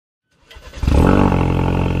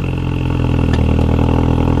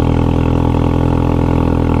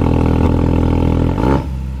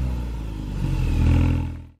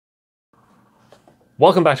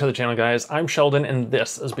Welcome back to the channel, guys. I'm Sheldon and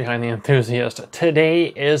this is Behind the Enthusiast. Today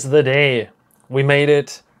is the day. We made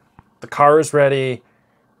it. The car is ready.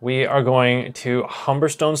 We are going to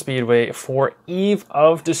Humberstone Speedway for Eve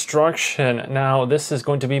of Destruction. Now, this is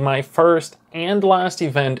going to be my first and last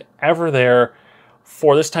event ever there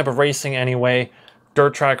for this type of racing anyway.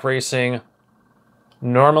 Dirt track racing.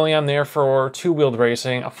 Normally I'm there for two-wheeled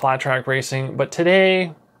racing, a flat track racing, but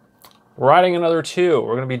today riding another two.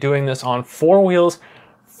 We're going to be doing this on four wheels.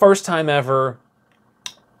 First time ever.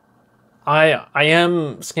 I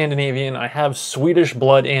am Scandinavian. I have Swedish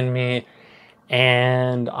blood in me.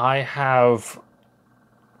 And I have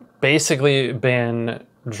basically been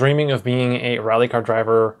dreaming of being a rally car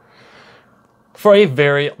driver for a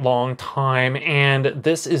very long time. And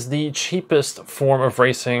this is the cheapest form of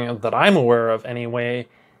racing that I'm aware of anyway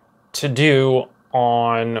to do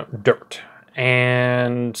on dirt.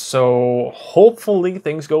 And so hopefully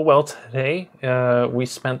things go well today. We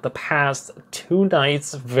spent the past 2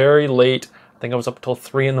 nights very late. I think I was up till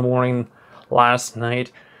 3 in the morning last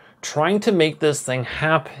night trying to make this thing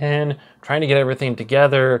happen, trying to get everything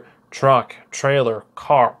together, truck, trailer,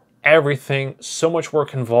 car, everything, so much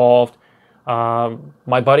work involved.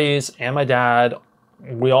 My buddies and my dad,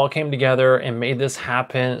 we all came together and made this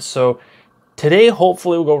happen. So today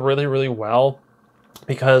hopefully will go really, really well,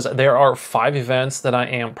 because there are 5 events that I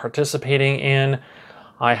am participating in.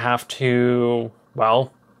 I have to,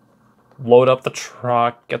 well, load up the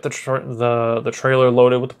truck, get the trailer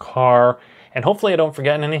loaded with the car, and hopefully I don't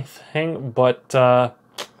forget anything, but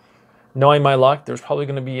knowing my luck, there's probably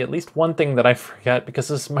going to be at least one thing that I forget, because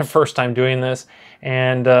this is my first time doing this,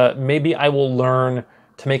 and maybe I will learn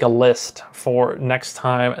to make a list for next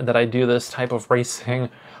time that I do this type of racing,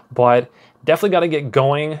 but definitely got to get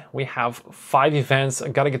going. We have 5 events. I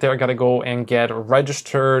got to get there. I got to go and get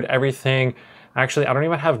registered, everything. Actually, I don't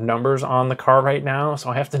even have numbers on the car right now, so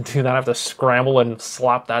I have to do that. I have to scramble and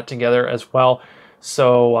slap that together as well.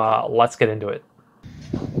 So let's get into it.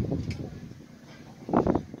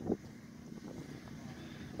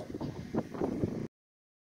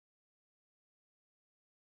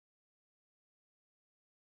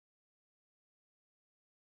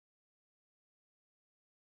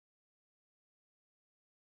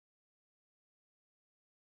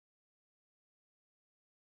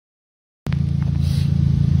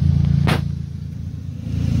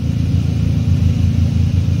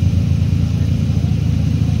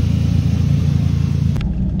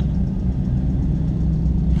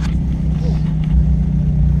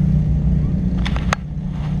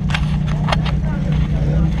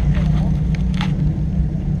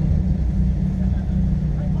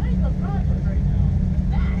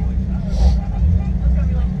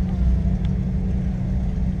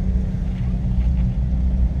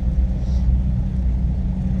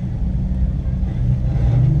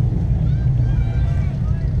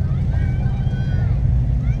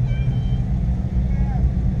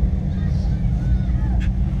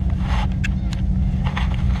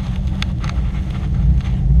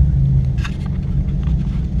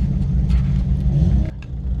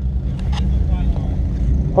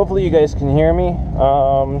 Hopefully you guys can hear me.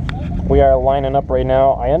 We are lining up right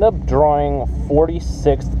now. I end up drawing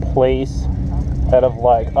 46th place out of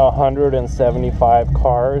like 175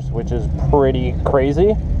 cars, which is pretty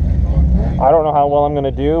crazy. I don't know how well I'm gonna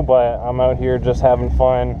do, but I'm out here just having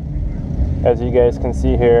fun. As you guys can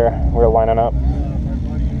see here, we're lining up.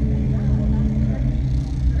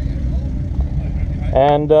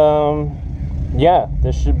 And yeah,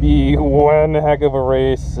 this should be one heck of a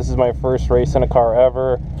race. This is my first race in a car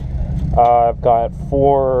ever. I've got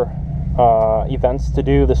 4 events to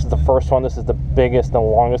do. This is the first one. This is the biggest and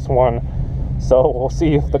longest one. So we'll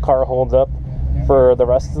see if the car holds up for the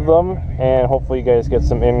rest of them. And hopefully you guys get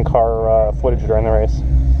some in-car footage during the race.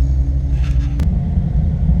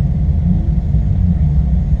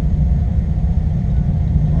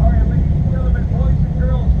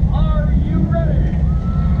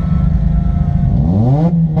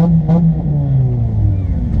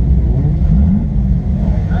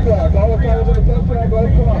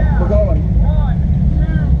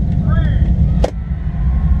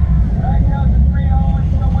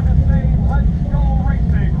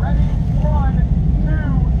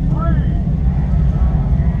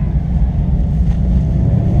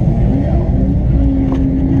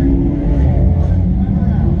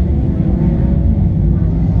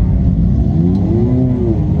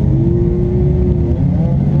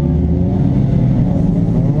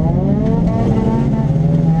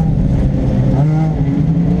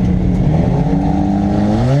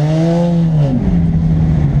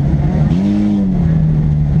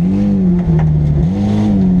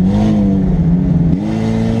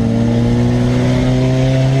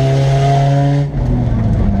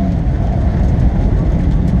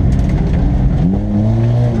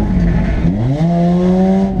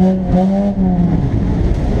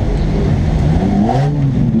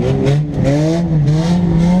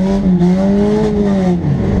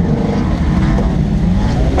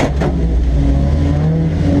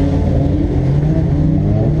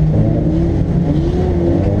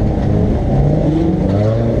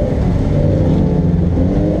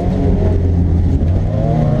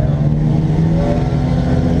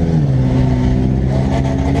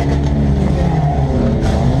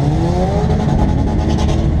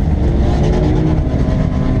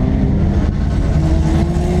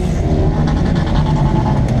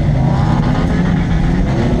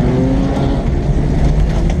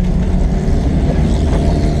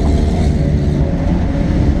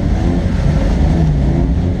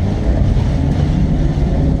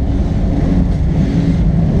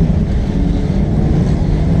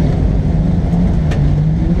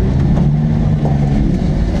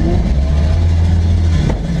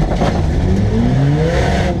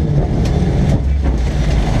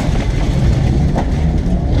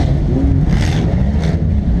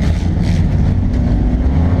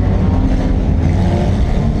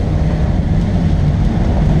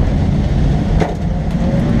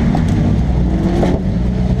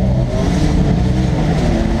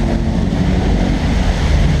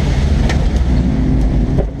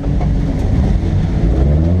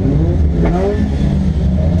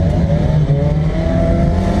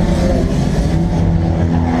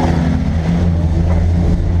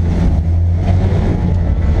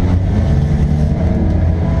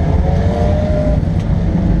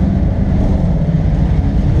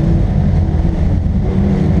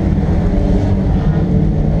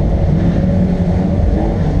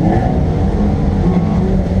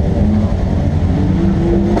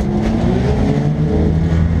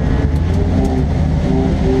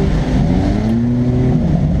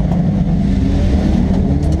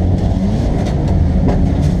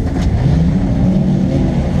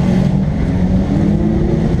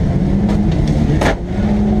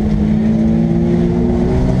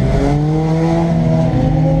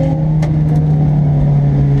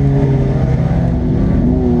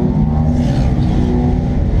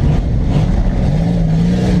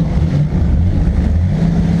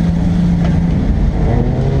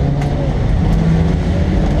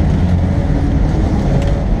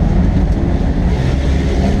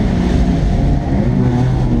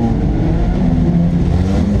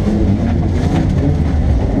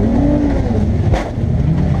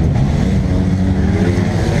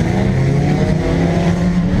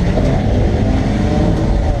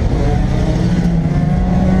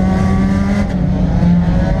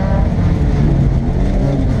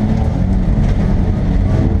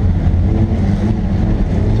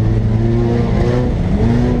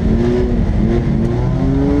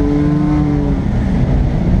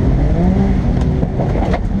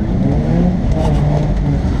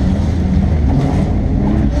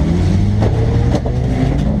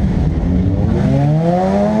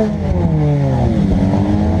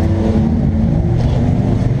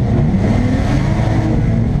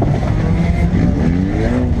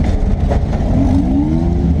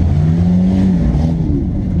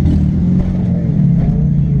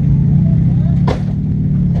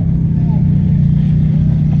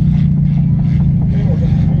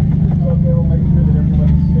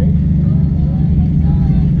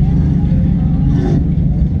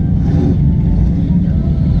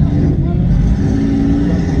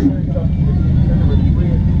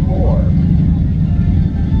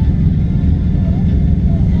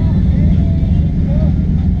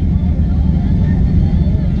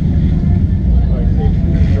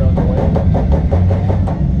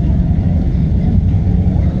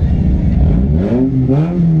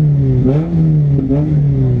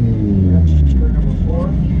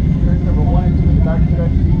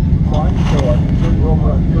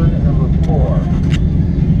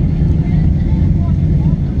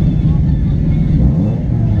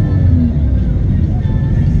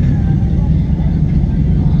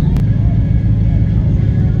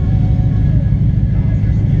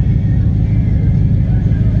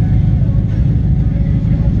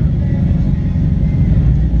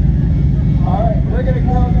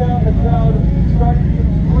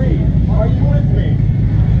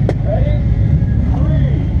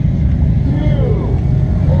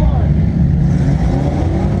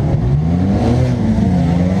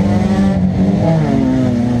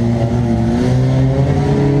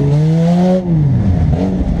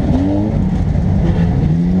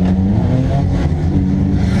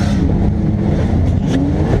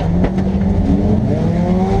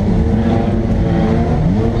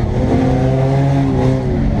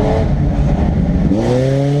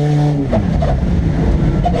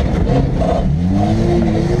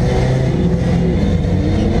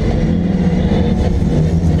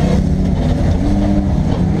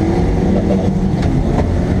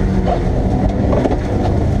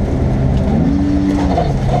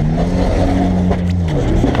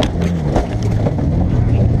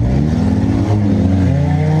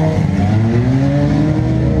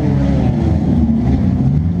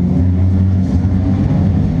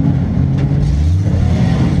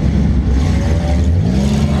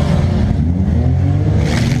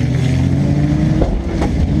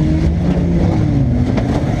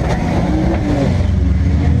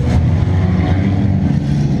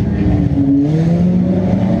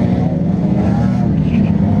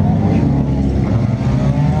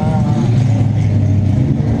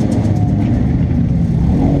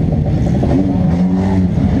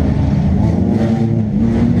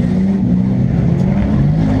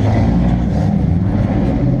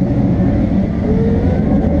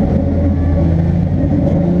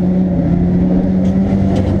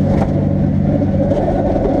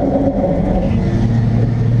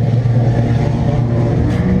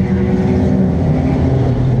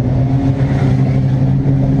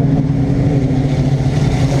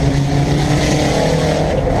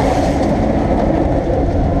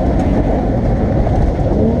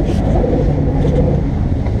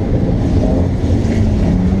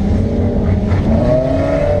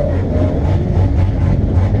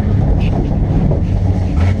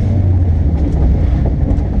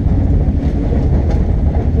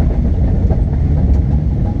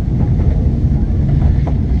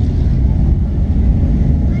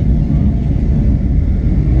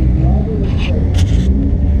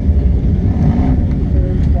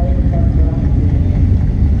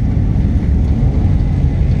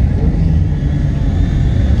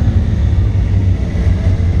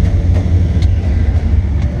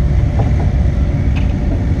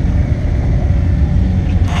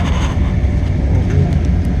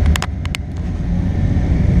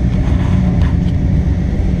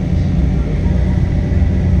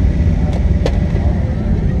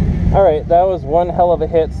 that was one hell of a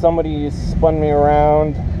hit. Somebody spun me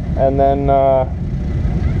around, and then I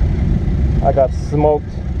got smoked,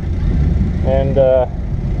 and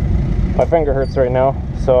my finger hurts right now.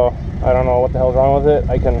 So I don't know what the hell's wrong with it.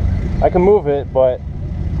 I can move it, but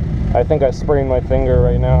I think I sprained my finger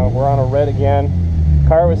right now. We're on a red again.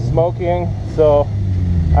 Car was smoking, so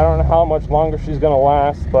I don't know how much longer she's gonna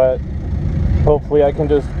last, but hopefully I can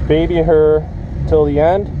just baby her till the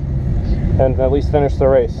end and at least finish the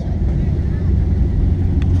race.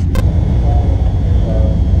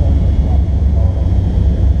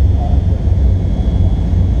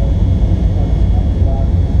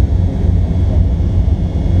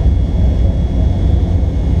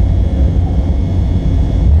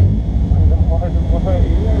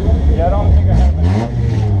 Yeah, I don't think I have any.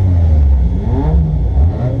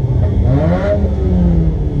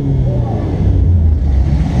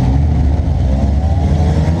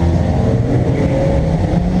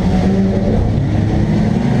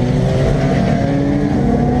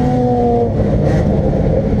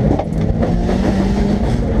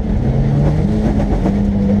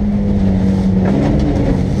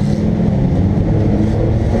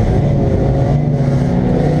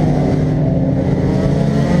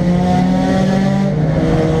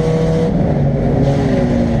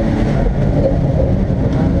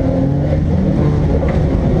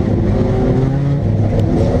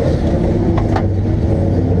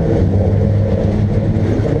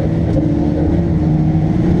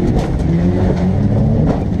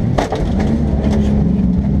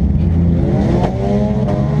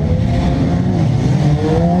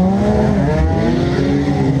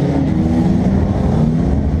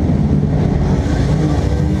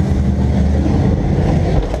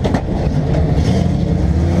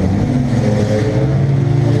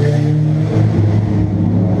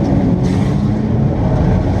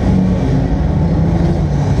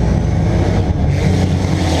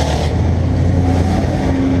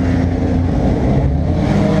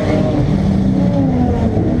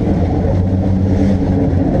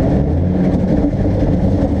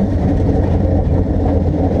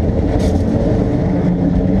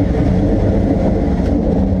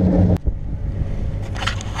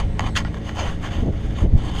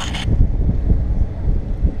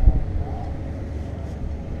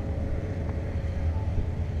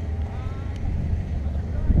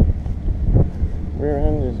 Rear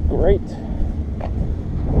end is great.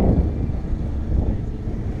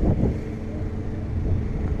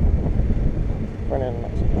 Front end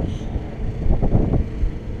not so much.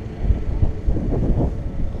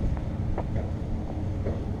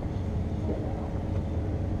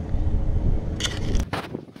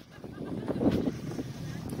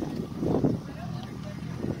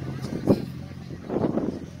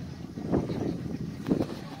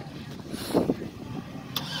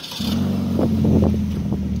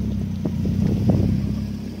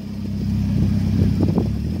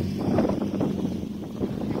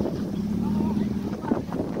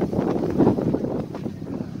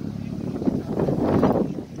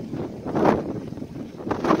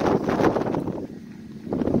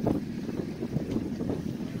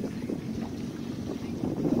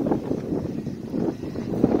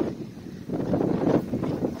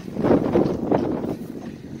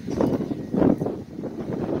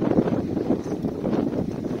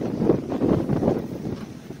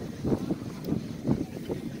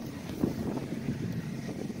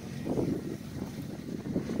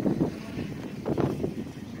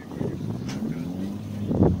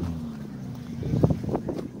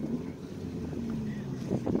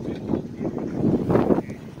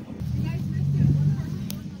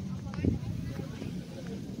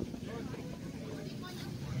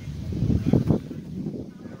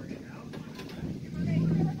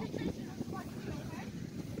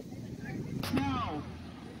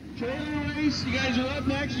 Trailer race, you guys are up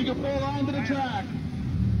next, you can pull onto the track.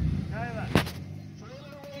 Trailer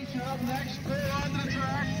race, you're up next, pull onto the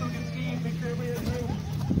track so we can see and make sure everybody has room.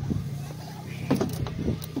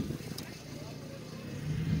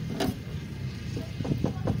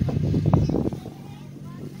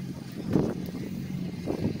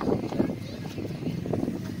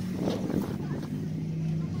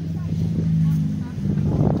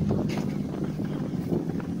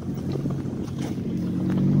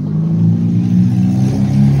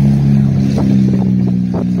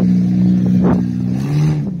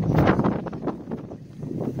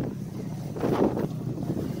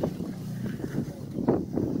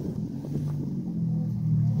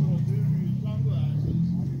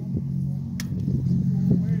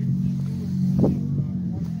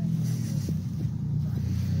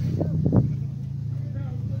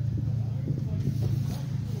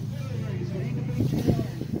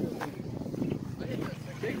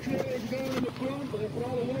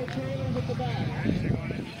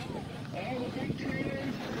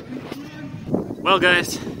 Well,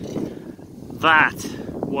 guys, that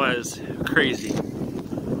was crazy.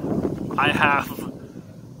 I have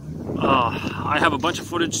a bunch of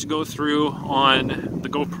footage to go through on the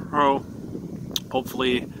GoPro.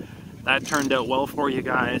 Hopefully that turned out well for you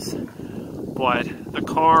guys. But the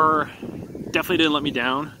car definitely didn't let me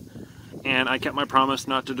down, and I kept my promise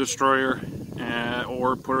not to destroy her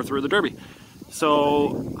or put her through the Derby.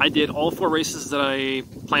 So I did all 4 races that I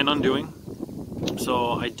planned on doing.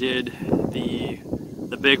 So I did the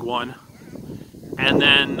big one, and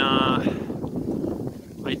then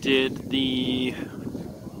I did the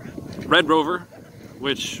Red Rover,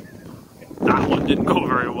 which that one didn't go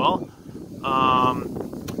very well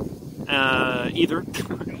either.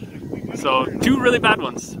 So 2 really bad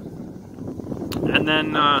ones. And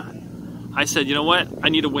then I said, you know what, I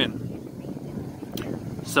need a win.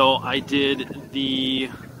 So I did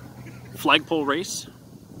the flagpole race,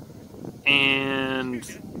 and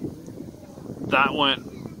that went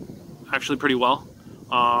actually pretty well.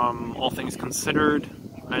 All things considered,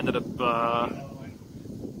 I ended up,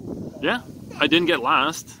 yeah, I didn't get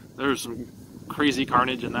last. There was some crazy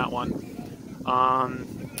carnage in that one.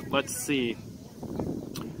 Let's see.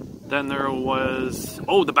 Then there was,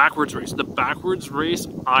 oh, the backwards race. The backwards race,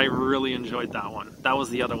 I really enjoyed that one. That was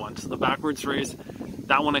the other one. So the backwards race,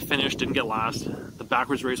 that one I finished, didn't get last. The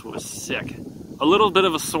backwards race was sick. A little bit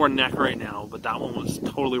of a sore neck right now, but that one was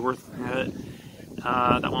totally worth it.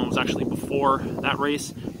 That one was actually before that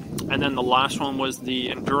race. And then the last one was the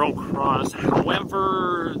Enduro Cross.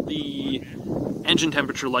 However, the engine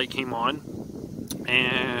temperature light came on,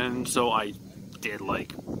 and so I did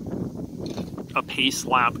like a pace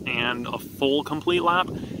lap and a full complete lap,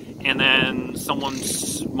 and then someone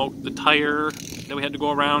smoked the tire that we had to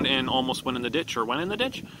go around and almost went in the ditch.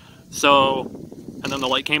 So, and then the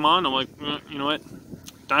light came on. I'm like, you know what,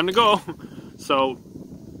 time to go. So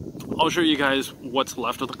I'll show you guys what's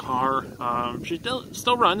left of the car. She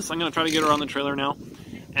still runs. I'm gonna try to get her on the trailer now,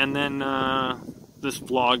 and then this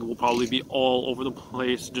vlog will probably be all over the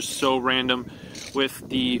place, just so random with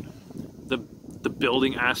the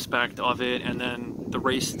building aspect of it, and then the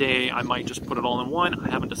race day I might just put it all in one.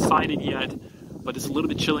 I haven't decided yet, but it's a little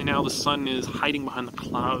bit chilly now. The sun is hiding behind the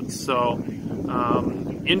clouds. So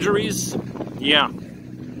injuries, yeah,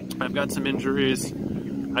 I've got some injuries.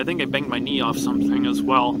 I think I banged my knee off something as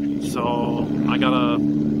well, so I got a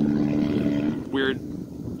weird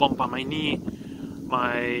bump on my knee.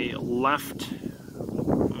 My left,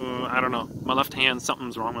 I don't know, my left hand,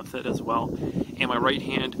 something's wrong with it as well. And my right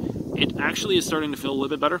hand, it actually is starting to feel a little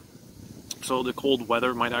bit better. So the cold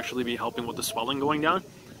weather might actually be helping with the swelling going down.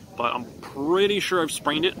 But I'm pretty sure I've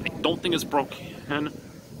sprained it. I don't think it's broken.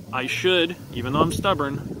 I should, even though I'm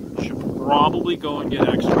stubborn, should probably go and get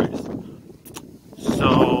x-rays.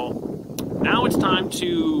 So now it's time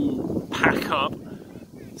to pack up.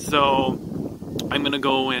 So I'm gonna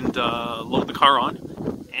go and load the car on,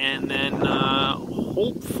 and then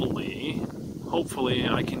hopefully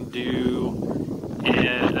I can do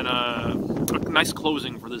a nice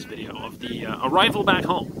closing for this video of the arrival back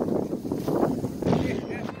home.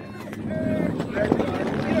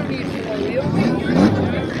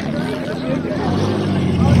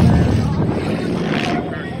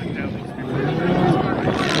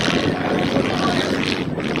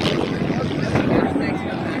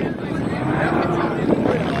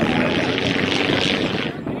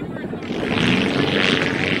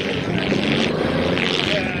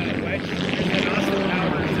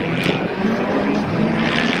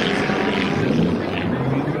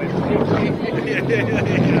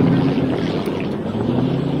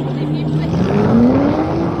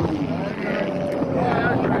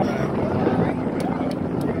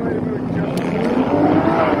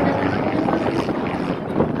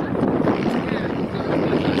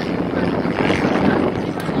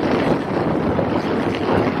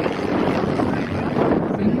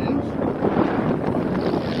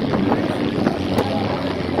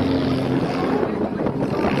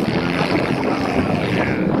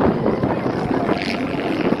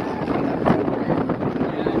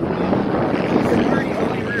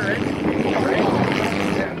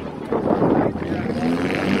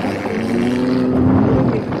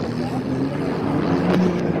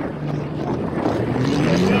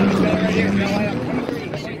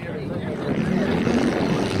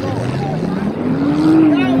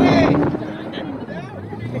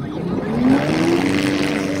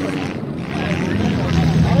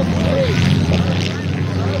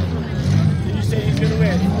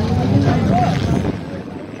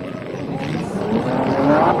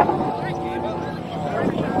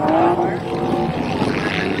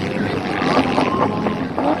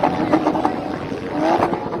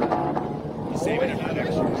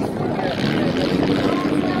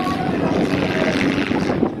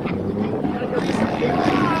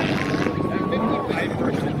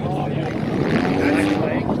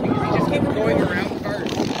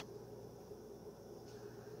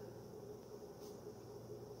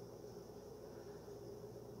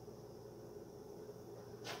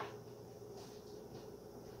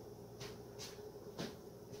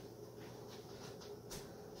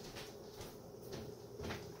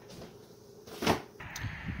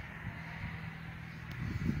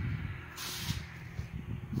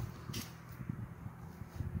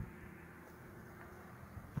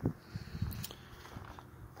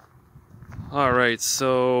 All right,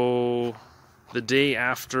 so the day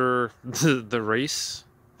after the race,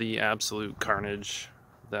 the absolute carnage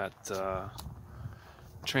that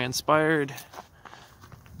transpired.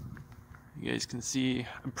 You guys can see,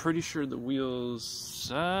 I'm pretty sure the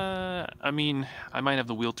wheels, I mean, I might have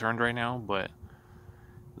the wheel turned right now, but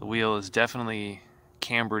the wheel is definitely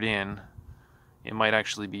cambered in. It might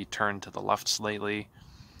actually be turned to the left slightly.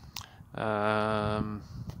 I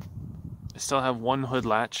still have one hood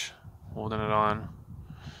latch holding it on.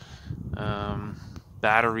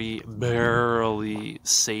 Battery barely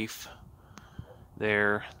safe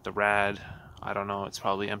there. The rad, I don't know, it's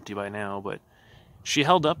probably empty by now, but she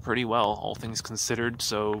held up pretty well, all things considered.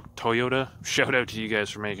 So Toyota, shout out to you guys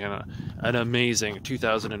for making an amazing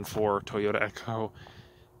 2004 Toyota Echo.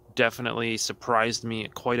 Definitely surprised me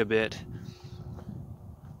quite a bit.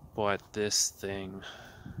 But this thing,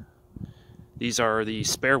 these are the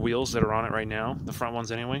spare wheels that are on it right now, the front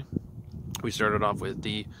ones anyway. We started off with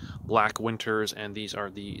the black winters, and these are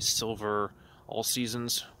the silver all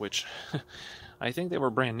seasons, which I think they were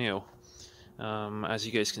brand new. As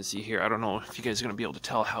you guys can see here, I don't know if you guys are going to be able to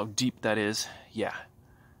tell how deep that is. Yeah,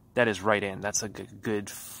 that is right in. That's a good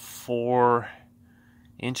 4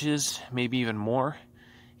 inches, maybe even more,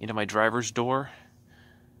 into my driver's door.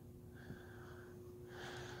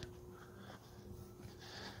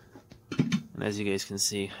 And as you guys can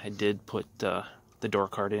see, I did put the door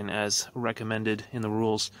card in as recommended in the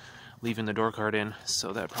rules, leaving the door card in,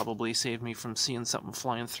 so that probably saved me from seeing something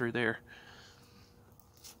flying through there.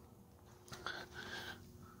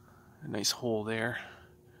 A nice hole there.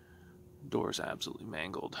 Door's absolutely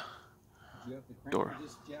mangled. Do you have the crank Door.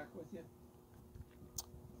 disc jack with you?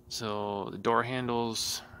 So the door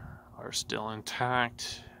handles are still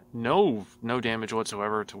intact. No damage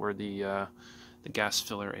whatsoever to where the gas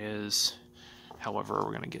filler is. However,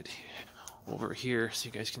 we're gonna get over here so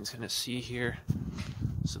you guys can kind of see here.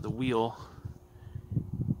 So the wheel,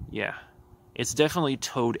 yeah, it's definitely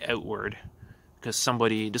towed outward because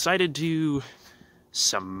somebody decided to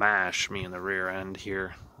smash me in the rear end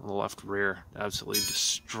here. The left rear absolutely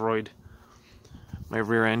destroyed my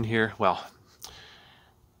rear end here. Well,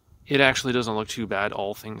 it actually doesn't look too bad,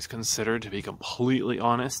 all things considered, to be completely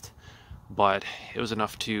honest, but it was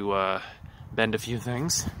enough to bend a few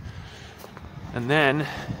things. And then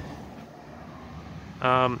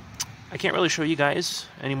I can't really show you guys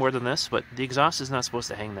any more than this, but the exhaust is not supposed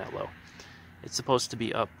to hang that low. It's supposed to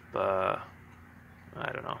be up, I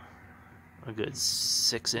don't know, a good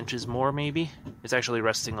 6 inches more maybe. It's actually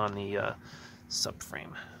resting on the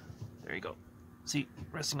subframe. There you go. See,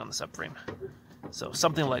 resting on the subframe. So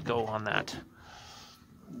something let go on that.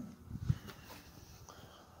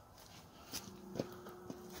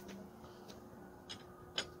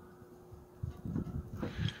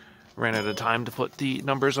 Ran out of time to put the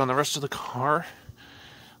numbers on the rest of the car.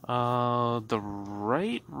 The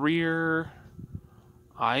right rear,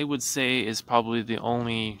 I would say, is probably the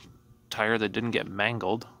only tire that didn't get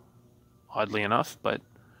mangled, oddly enough, but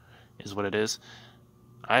is what it is.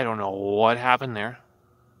 I don't know what happened there.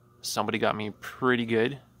 Somebody got me pretty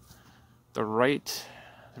good. The right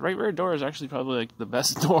rear door is actually probably like the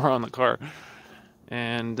best door on the car.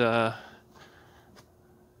 And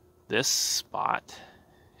this spot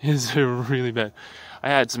is really bad. I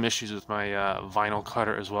had some issues with my vinyl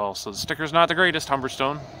cutter as well, so the sticker's not the greatest,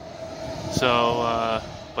 Humberstone. So,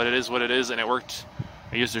 but it is what it is, and it worked.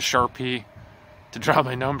 I used a Sharpie to draw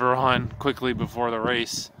my number on quickly before the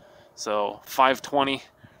race. So 520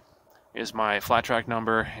 is my flat track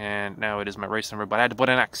number, and now it is my race number, but I had to put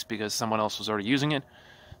an X because someone else was already using it.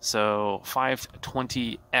 So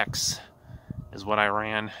 520X is what I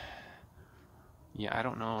ran. Yeah, I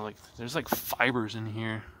don't know, like there's like fibers in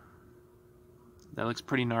here. That looks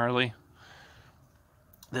pretty gnarly.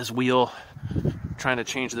 This wheel, trying to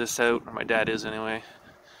change this out, or my dad is anyway.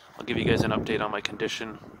 I'll give you guys an update on my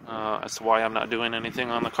condition as to why I'm not doing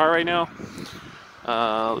anything on the car right now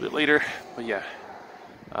a little bit later. But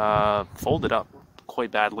yeah, folded up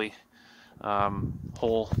quite badly.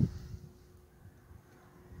 Hole.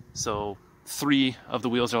 So 3 of the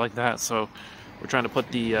wheels are like that. So we're trying to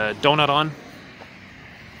put the donut on.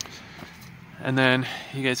 And then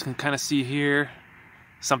you guys can kind of see here,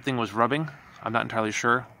 something was rubbing. I'm not entirely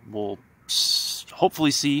sure. We'll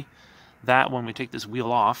hopefully see that when we take this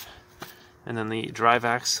wheel off. And then the drive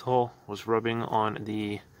axle was rubbing on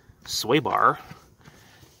the sway bar.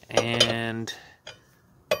 And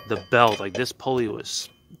the belt, like this pulley was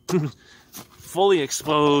fully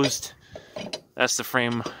exposed. That's the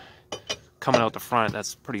frame coming out the front.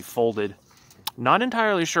 That's pretty folded. Not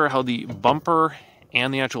entirely sure how the bumper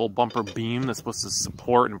and the actual bumper beam that's supposed to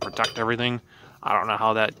support and protect everything, I don't know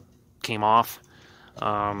how that came off.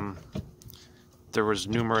 There was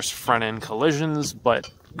numerous front-end collisions,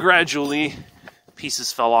 but gradually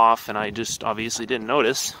pieces fell off, and I just obviously didn't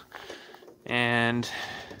notice. And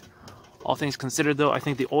all things considered, though, I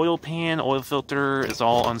think the oil pan, oil filter is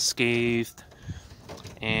all unscathed,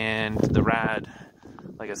 and the rad,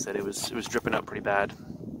 like I said, it was dripping up pretty bad.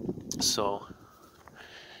 So,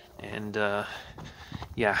 and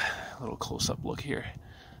yeah, a little close-up look here.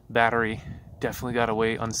 Battery definitely got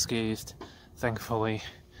away unscathed, thankfully.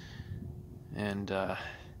 And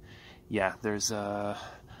yeah, there's I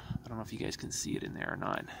don't know if you guys can see it in there or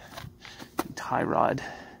not. Tie rod.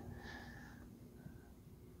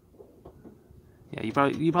 Yeah,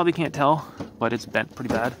 you probably can't tell, but it's bent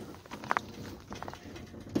pretty bad.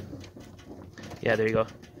 Yeah, there you go.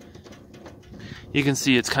 You can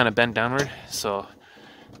see it's kind of bent downward, so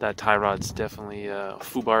that tie rod's definitely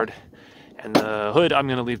foobarred. And the hood, I'm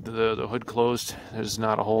gonna leave the hood closed. There's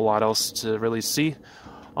not a whole lot else to really see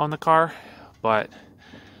on the car, but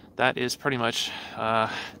that is pretty much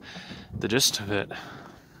the gist of it.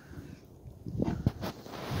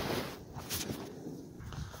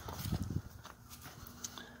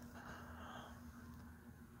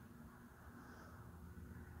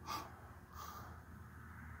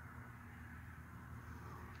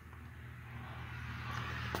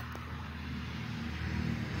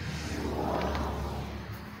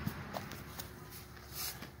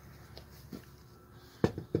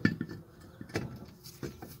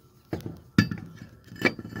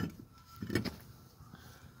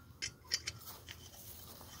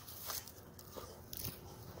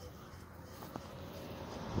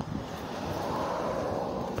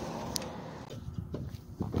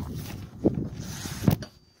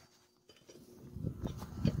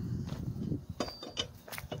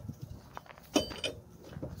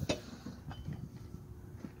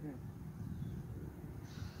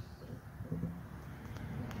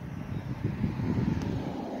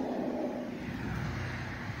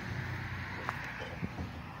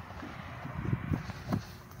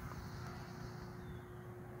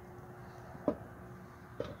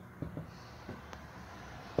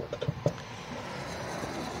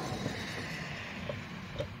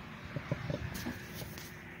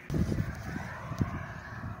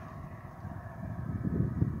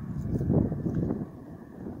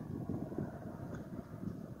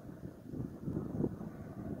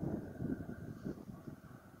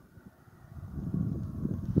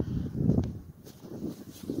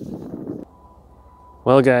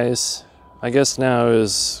 Well, guys, I guess now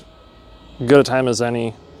is as good a time as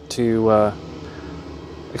any to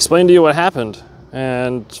explain to you what happened.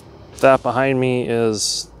 And that behind me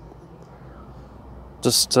is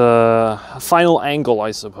just a final angle,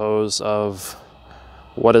 I suppose, of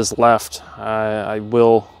what is left. I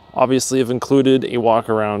will obviously have included a walk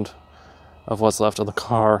around of what's left of the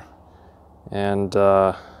car. And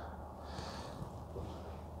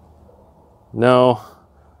no,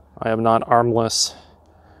 I am not armless.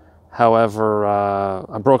 However,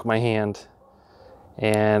 I broke my hand,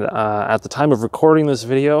 and at the time of recording this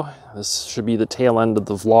video, this should be the tail end of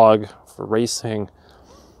the vlog for racing.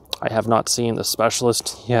 I have not seen the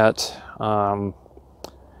specialist yet.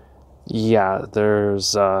 Yeah,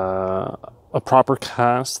 there's a proper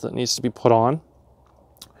cast that needs to be put on,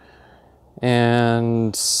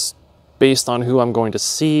 and based on who I'm going to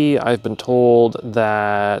see, I've been told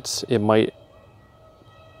that it might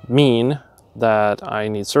mean that I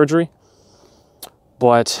need surgery,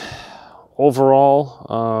 but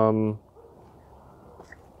overall,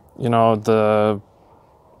 you know, the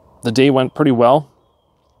day went pretty well.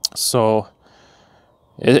 So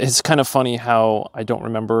it's kind of funny how I don't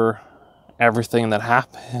remember everything that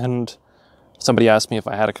happened. Somebody asked me if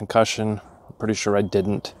I had a concussion. I'm pretty sure I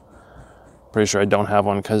didn't. Pretty sure I don't have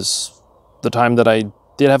one, because the time that I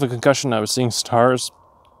did have a concussion, I was seeing stars.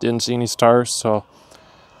 Didn't see any stars, so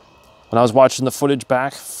when I was watching the footage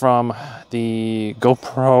back from the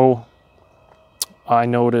GoPro, I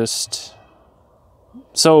noticed...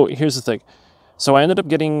 So here's the thing. So I ended up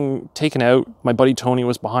getting taken out. My buddy Tony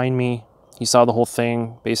was behind me. He saw the whole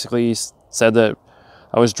thing. Basically, he said that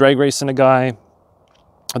I was drag racing a guy.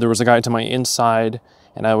 There was a guy to my inside,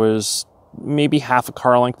 and I was maybe half a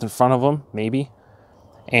car length in front of him, maybe.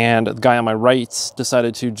 And the guy on my right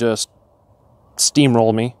decided to just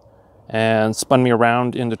steamroll me and spun me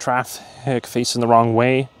around into traffic facing the wrong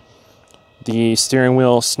way. The steering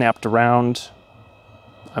wheel snapped around,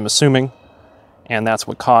 I'm assuming, and that's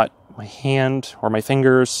what caught my hand or my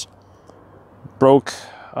fingers, broke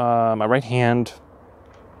my right hand,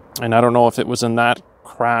 and I don't know if it was in that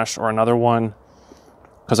crash or another one,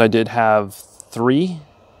 because I did have 3.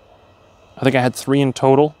 I think I had 3 in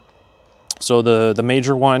total, So the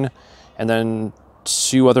major one, and then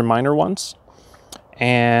 2 other minor ones.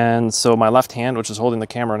 And so my left hand, which is holding the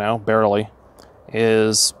camera now, barely,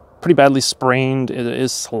 is pretty badly sprained. It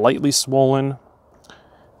is slightly swollen.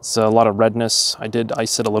 It's a lot of redness. I did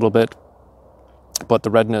ice it a little bit, but the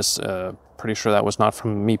redness, pretty sure that was not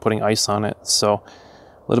from me putting ice on it. So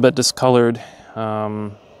a little bit discolored.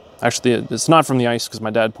 Actually, it's not from the ice because my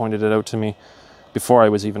dad pointed it out to me before I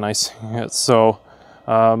was even icing it. So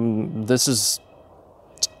this is,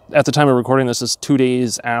 at the time of recording, this is 2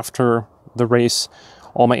 days after the race.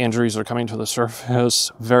 All my injuries are coming to the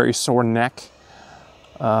surface. Very sore neck.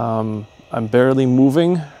 I'm barely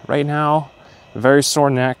moving right now. Very sore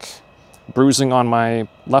neck. Bruising on my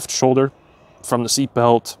left shoulder from the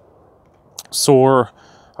seatbelt. Sore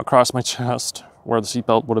across my chest where the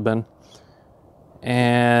seatbelt would have been.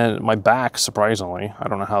 And my back, surprisingly, I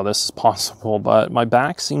don't know how this is possible, but my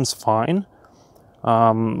back seems fine.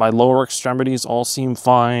 My lower extremities all seem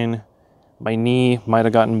fine. My knee might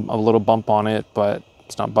have gotten a little bump on it, but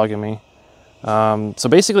it's not bugging me. So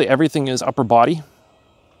basically everything is upper body,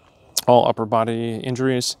 all upper body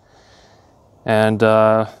injuries. And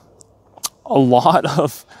a lot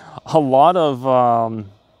of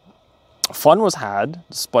fun was had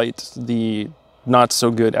despite the not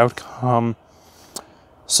so good outcome.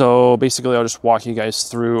 So basically I'll just walk you guys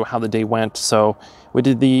through how the day went. So we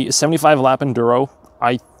did the 75 lap Enduro.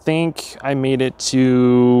 I think I made it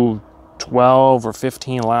to 12 or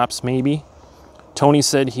 15 laps maybe. Tony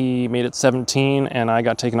said he made it 17 and I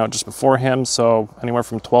got taken out just before him. So anywhere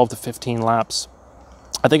from 12 to 15 laps.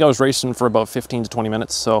 I think I was racing for about 15 to 20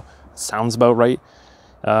 minutes. So sounds about right.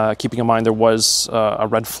 Keeping in mind there was a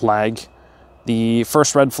red flag. The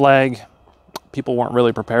first red flag, people weren't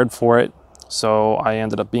really prepared for it. So I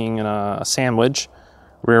ended up being in a sandwich,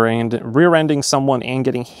 rear-ending someone and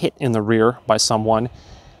getting hit in the rear by someone.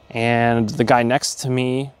 And the guy next to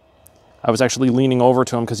me, I was actually leaning over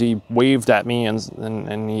to him because he waved at me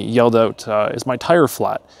and he yelled out, "Is my tire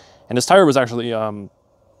flat?" And his tire was actually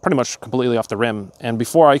pretty much completely off the rim. And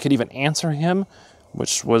before I could even answer him,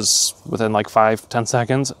 which was within like 5-10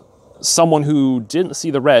 seconds, someone who didn't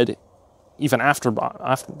see the red, even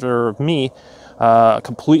after me,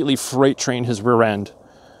 completely freight trained his rear end.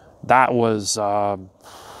 That was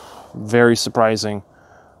very surprising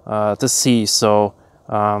to see. So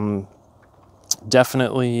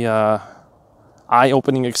definitely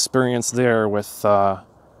eye-opening experience there with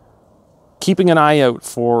keeping an eye out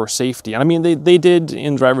for safety. And I mean, they did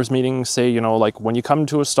in driver's meetings say, you know, like when you come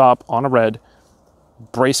to a stop on a red,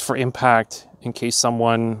 brace for impact in case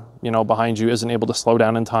someone, you know, behind you isn't able to slow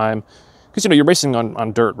down in time. Because, you know, you're racing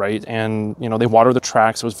on dirt, right? And, you know, they water the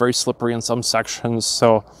tracks. It was very slippery in some sections.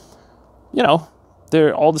 So, you know,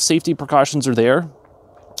 all the safety precautions are there.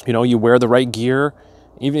 You know, you wear the right gear.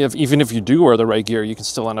 Even if you do wear the right gear, you can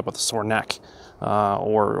still end up with a sore neck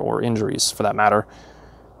or injuries for that matter.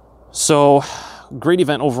 So, great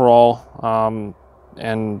event overall.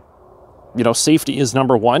 And, you know, safety is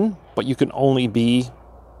number one, but you can only be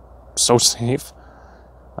so safe.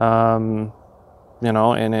 You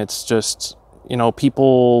know, and it's just, you know,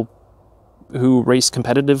 people who race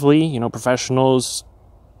competitively, you know, professionals,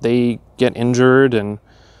 they get injured and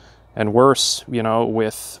worse, you know,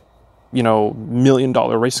 with, you know, $1 million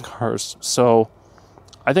race cars. So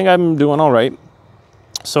I think I'm doing all right.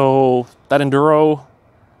 So that Enduro,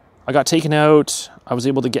 I got taken out. I was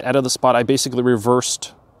able to get out of the spot. I basically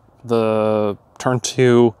reversed the turn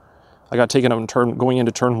 2. I got taken out going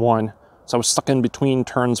into turn 1. So I was stuck in between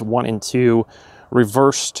turns 1 and 2.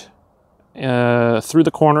 Reversed through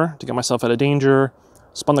the corner to get myself out of danger,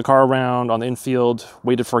 spun the car around on the infield,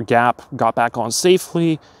 waited for a gap, got back on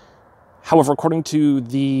safely. However, according to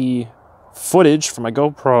the footage from my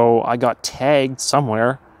GoPro, I got tagged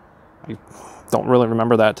somewhere. I don't really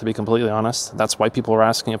remember that, to be completely honest. That's why people are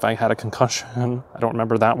asking if I had a concussion. I don't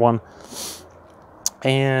remember that one.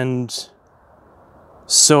 And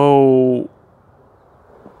so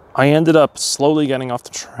I ended up slowly getting off the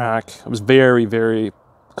track. I was very, very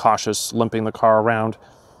cautious, limping the car around,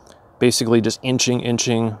 basically just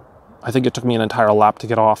inching. I think it took me an entire lap to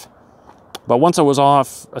get off. But once I was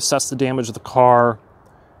off, assessed the damage of the car.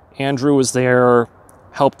 Andrew was there,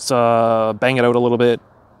 helped bang it out a little bit,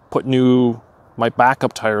 put my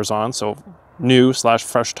backup tires on, so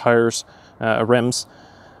new/fresh tires, rims,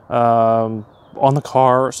 on the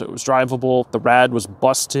car, so it was drivable. The rad was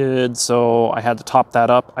busted, so I had to top that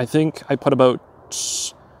up. I think I put about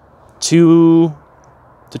 2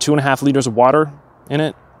 to 2.5 liters of water in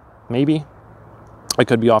it, maybe. I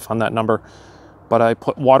could be off on that number, but I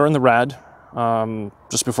put water in the rad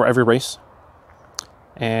just before every race,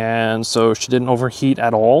 and so she didn't overheat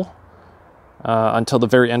at all. until the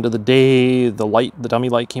very end of the day. The dummy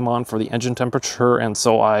light came on for the engine temperature, and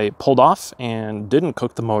so I pulled off and didn't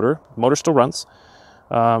cook the motor. The motor still runs.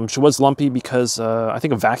 She was lumpy because I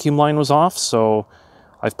think a vacuum line was off, so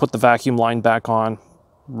I've put the vacuum line back on.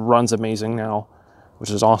 Runs amazing now, which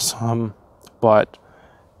is awesome. But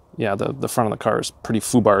yeah, the front of the car is pretty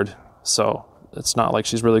foobarred, so it's not like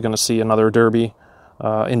she's really going to see another derby.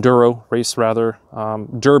 Enduro race rather.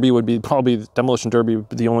 Derby would be probably, demolition derby would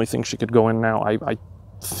be the only thing she could go in now, I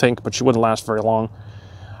think, but she wouldn't last very long.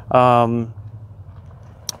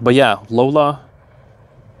 But yeah, Lola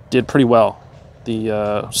did pretty well.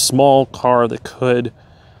 The small car that could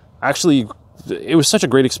actually, it was such a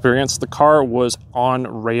great experience. The car was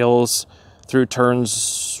on rails through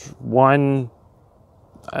turns 1,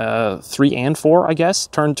 3 and 4, I guess.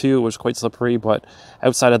 Turn 2 was quite slippery, but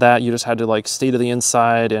outside of that, you just had to like stay to the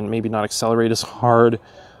inside and maybe not accelerate as hard.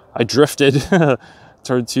 I drifted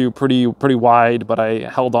turn 2 pretty wide, but I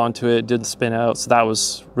held on to it, didn't spin out, so that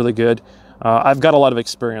was really good. I've got a lot of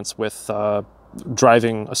experience with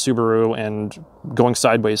driving a Subaru and going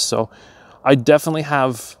sideways, so I definitely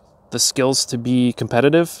have the skills to be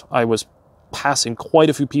competitive. I was passing quite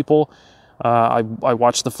a few people. I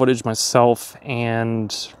watched the footage myself,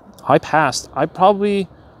 and I passed. I probably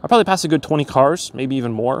passed a good 20 cars, maybe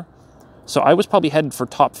even more. So I was probably headed for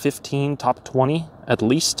top 15, top 20 at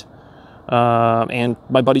least. And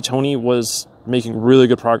my buddy Tony was making really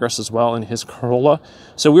good progress as well in his Corolla.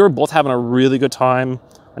 So we were both having a really good time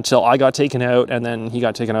until I got taken out, and then he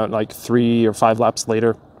got taken out like 3 or 5 laps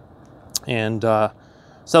later. And so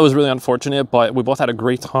that was really unfortunate, but we both had a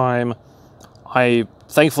great time. I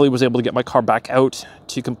thankfully was able to get my car back out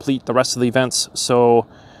to complete the rest of the events. So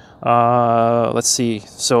let's see.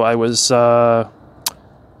 So I was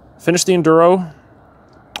finished the Enduro.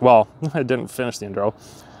 Well, I didn't finish the Enduro,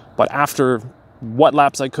 but after what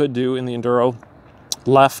laps I could do in the Enduro,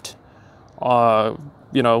 left,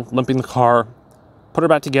 limping the car, put her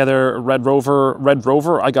back together. Red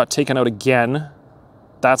Rover, I got taken out again.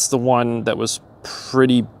 That's the one that was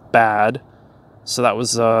pretty bad. So that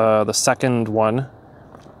was the second one,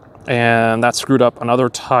 and that screwed up another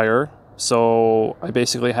tire. So I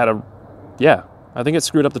basically had I think it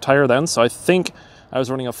screwed up the tire then. So I think I was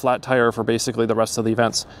running a flat tire for basically the rest of the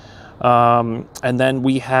events. And then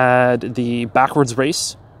we had the backwards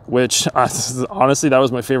race, which honestly, that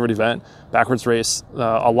was my favorite event, backwards race.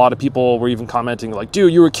 A lot of people were even commenting like,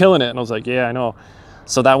 dude, you were killing it. And I was like, yeah, I know.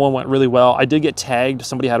 So that one went really well. I did get tagged.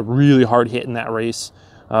 Somebody had a really hard hit in that race.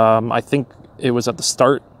 I think it was at the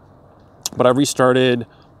start, but I restarted.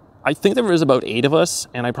 I think there was about 8 of us,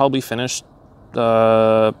 and I probably finished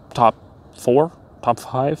top 4, top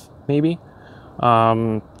 5, maybe.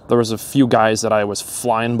 There was a few guys that I was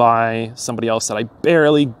flying by, somebody else that I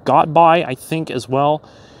barely got by, I think, as well.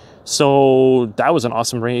 So that was an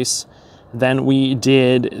awesome race. Then we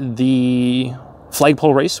did the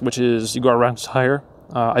flagpole race, which is you go around the tire.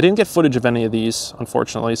 I didn't get footage of any of these,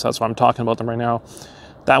 unfortunately, so that's why I'm talking about them right now.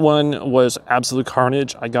 That one was absolute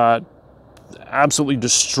carnage. I got absolutely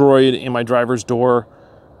destroyed in my driver's door.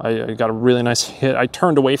 I got a really nice hit. I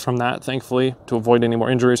turned away from that, thankfully, to avoid any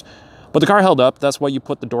more injuries. But the car held up. That's why you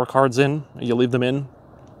put the door cards in. You leave them in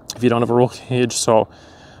if you don't have a roll cage. So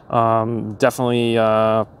definitely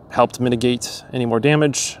helped mitigate any more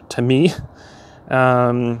damage to me.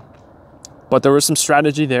 But there was some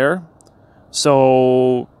strategy there.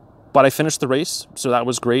 But I finished the race, so that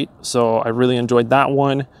was great. So I really enjoyed that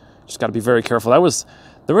one. Just got to be very careful. There was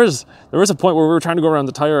a point where we were trying to go around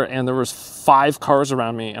the tire, and there was 5 cars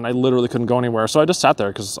around me, and I literally couldn't go anywhere. So I just sat there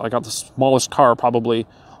because I got the smallest car probably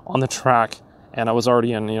on the track, and I was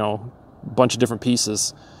already in a bunch of different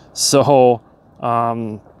pieces. So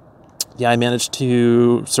yeah, I managed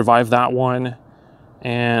to survive that one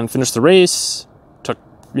and finish the race.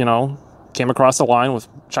 Came across the line with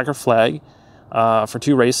checker flag for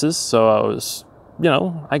 2 races. So I was,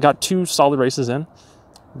 I got 2 solid races in,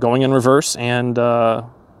 going in reverse, and a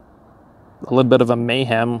little bit of a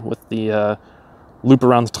mayhem with the loop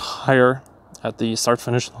around the tire at the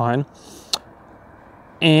start-finish line.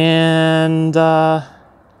 And the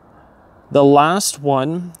last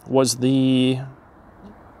one was the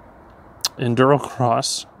Enduro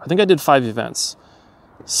Cross. I think I did 5 events.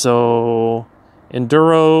 So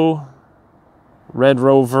Enduro, Red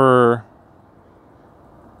Rover,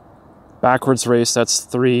 backwards race, that's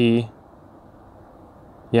 3.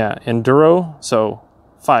 Yeah, Enduro, so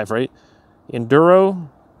 5, right? Enduro,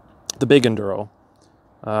 the big Enduro,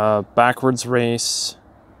 backwards race,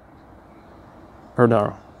 or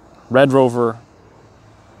no, Red Rover,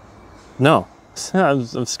 no,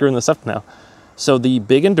 I'm screwing this up now. So the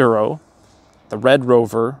big Enduro, the Red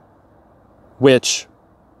Rover, which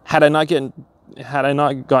had I not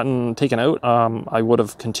gotten taken out, I would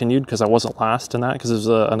have continued because I wasn't last in that because it was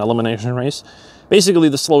an elimination race. Basically,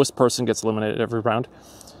 the slowest person gets eliminated every round.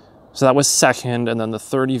 So that was second, and then the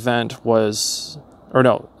third event was,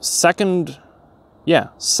 second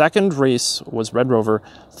race was Red Rover.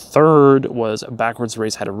 Third was a backwards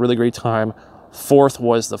race, had a really great time. Fourth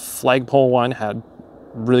was the flagpole one, had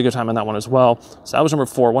really good time on that one as well. So that was number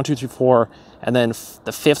 4, 1, 2, 3, 4. And then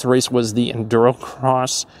the fifth race was the Enduro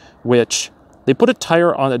Cross, which they put a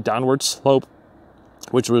tire on a downward slope,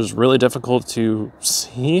 which was really difficult to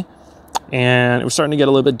see. And it was starting to get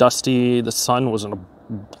a little bit dusty. The sun was in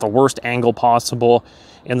the worst angle possible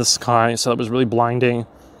in the sky, so that was really blinding.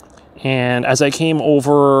 And as I came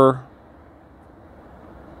over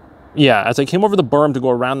the berm to go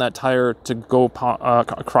around that tire to go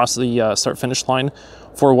across the start-finish line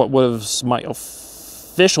for what was my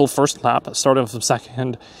official first lap, started from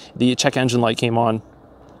second, the check engine light came on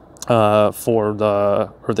for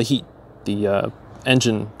the heat, the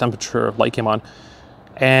engine temperature light came on.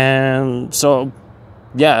 And so,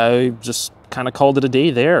 yeah, I just kind of called it a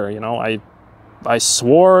day there. You know, I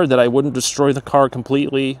swore that I wouldn't destroy the car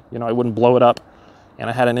completely. You know, I wouldn't blow it up. And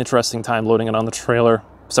I had an interesting time loading it on the trailer.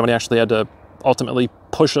 Somebody actually had to ultimately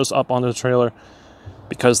push us up onto the trailer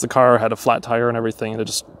because the car had a flat tire and everything.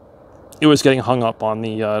 It was getting hung up on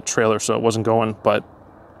the trailer, so it wasn't going. But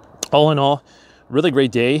all in all, really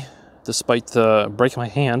great day, despite breaking my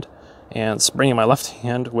hand and spraining my left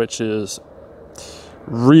hand, which is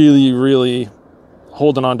really, really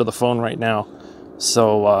holding on to the phone right now.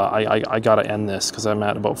 So I gotta end this because I'm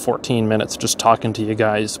at about 14 minutes just talking to you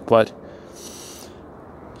guys. But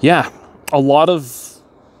yeah, a lot of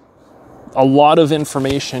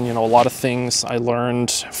information, you know, a lot of things I learned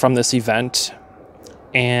from this event,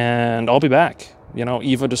 and I'll be back. You know,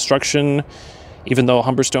 Eva Destruction, even though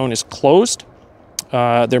Humberstone is closed,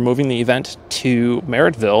 they're moving the event to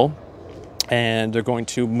Merrittville, and they're going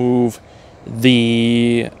to move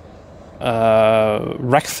the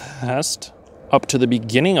Wreckfest up to the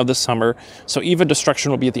beginning of the summer. So Eva Destruction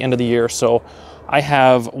will be at the end of the year. So I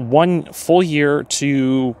have 1 full year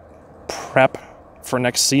to prep for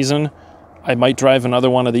next season. I might drive another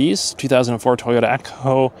one of these, 2004 Toyota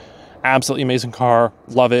Echo. Absolutely amazing car.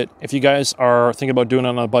 Love it. If you guys are thinking about doing it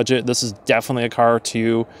on a budget, this is definitely a car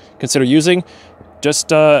to consider using.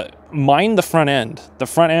 Just mind the front end. The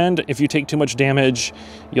front end, if you take too much damage,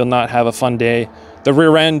 you'll not have a fun day. The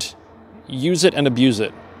rear end, use it and abuse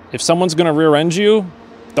it. If someone's going to rear end you,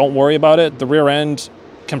 don't worry about it. The rear end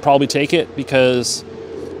can probably take it because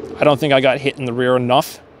I don't think I got hit in the rear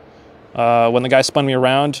enough. When the guy spun me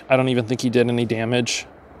around, I don't even think he did any damage,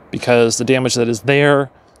 because the damage that is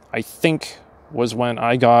there, I think, was when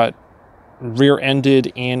I got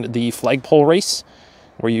rear-ended in the flagpole race,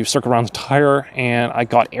 where you circle around the tire, and I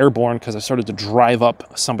got airborne because I started to drive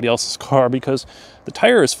up somebody else's car because the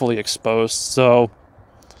tire is fully exposed, so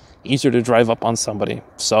easier to drive up on somebody.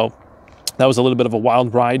 So that was a little bit of a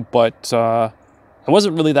wild ride, but it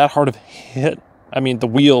wasn't really that hard of a hit. I mean, the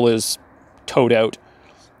wheel is towed out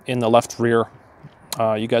in the left rear.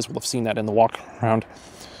 You guys will have seen that in the walk around.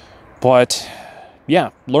 But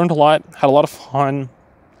yeah, learned a lot, had a lot of fun.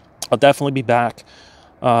 I'll definitely be back.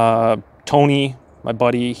 Tony, my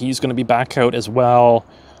buddy, he's going to be back out as well.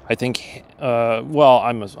 I think,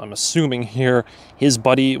 I'm assuming here, his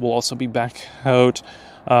buddy will also be back out.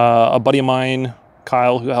 A buddy of mine,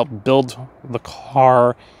 Kyle, who helped build the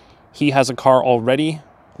car, he has a car already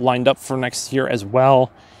lined up for next year as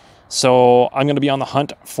well. So I'm going to be on the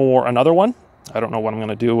hunt for another one. I don't know what I'm going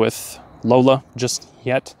to do with Lola just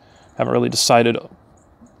yet. Haven't really decided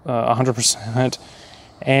 100%.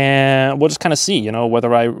 And we'll just kind of see, you know,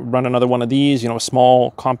 whether I run another one of these, you know, a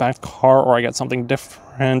small compact car, or I get something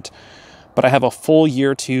different. But I have a full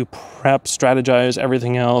year to prep, strategize,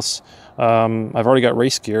 everything else. I've already got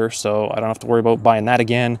race gear, so I don't have to worry about buying that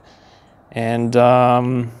again. And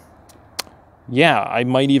yeah, I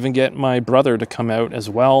might even get my brother to come out as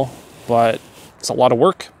well, but it's a lot of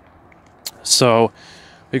work. So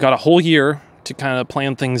we got a whole year to kind of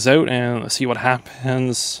plan things out and see what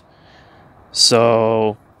happens.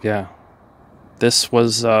 So yeah, this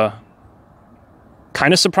was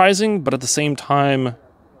kind of surprising, but at the same time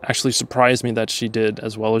actually surprised me that she did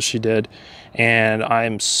as well as she did. And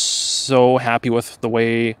I'm so happy with the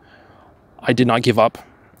way I did not give up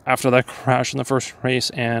after that crash in the first race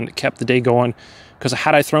and kept the day going, because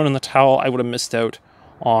had I thrown in the towel, I would have missed out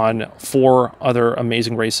on 4 other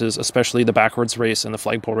amazing races, especially the backwards race and the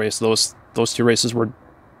flagpole race. Those 2 races were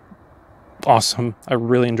awesome. I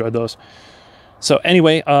really enjoyed those. So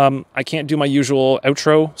anyway, I can't do my usual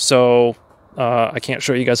outro, so I can't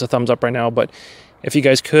show you guys a thumbs up right now, but if you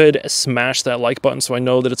guys could smash that like button so I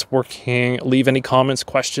know that it's working, leave any comments,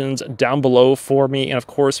 questions down below for me, and of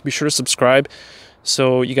course, be sure to subscribe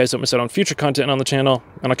so you guys don't miss out on future content on the channel,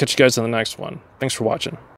 and I'll catch you guys in the next one. Thanks for watching.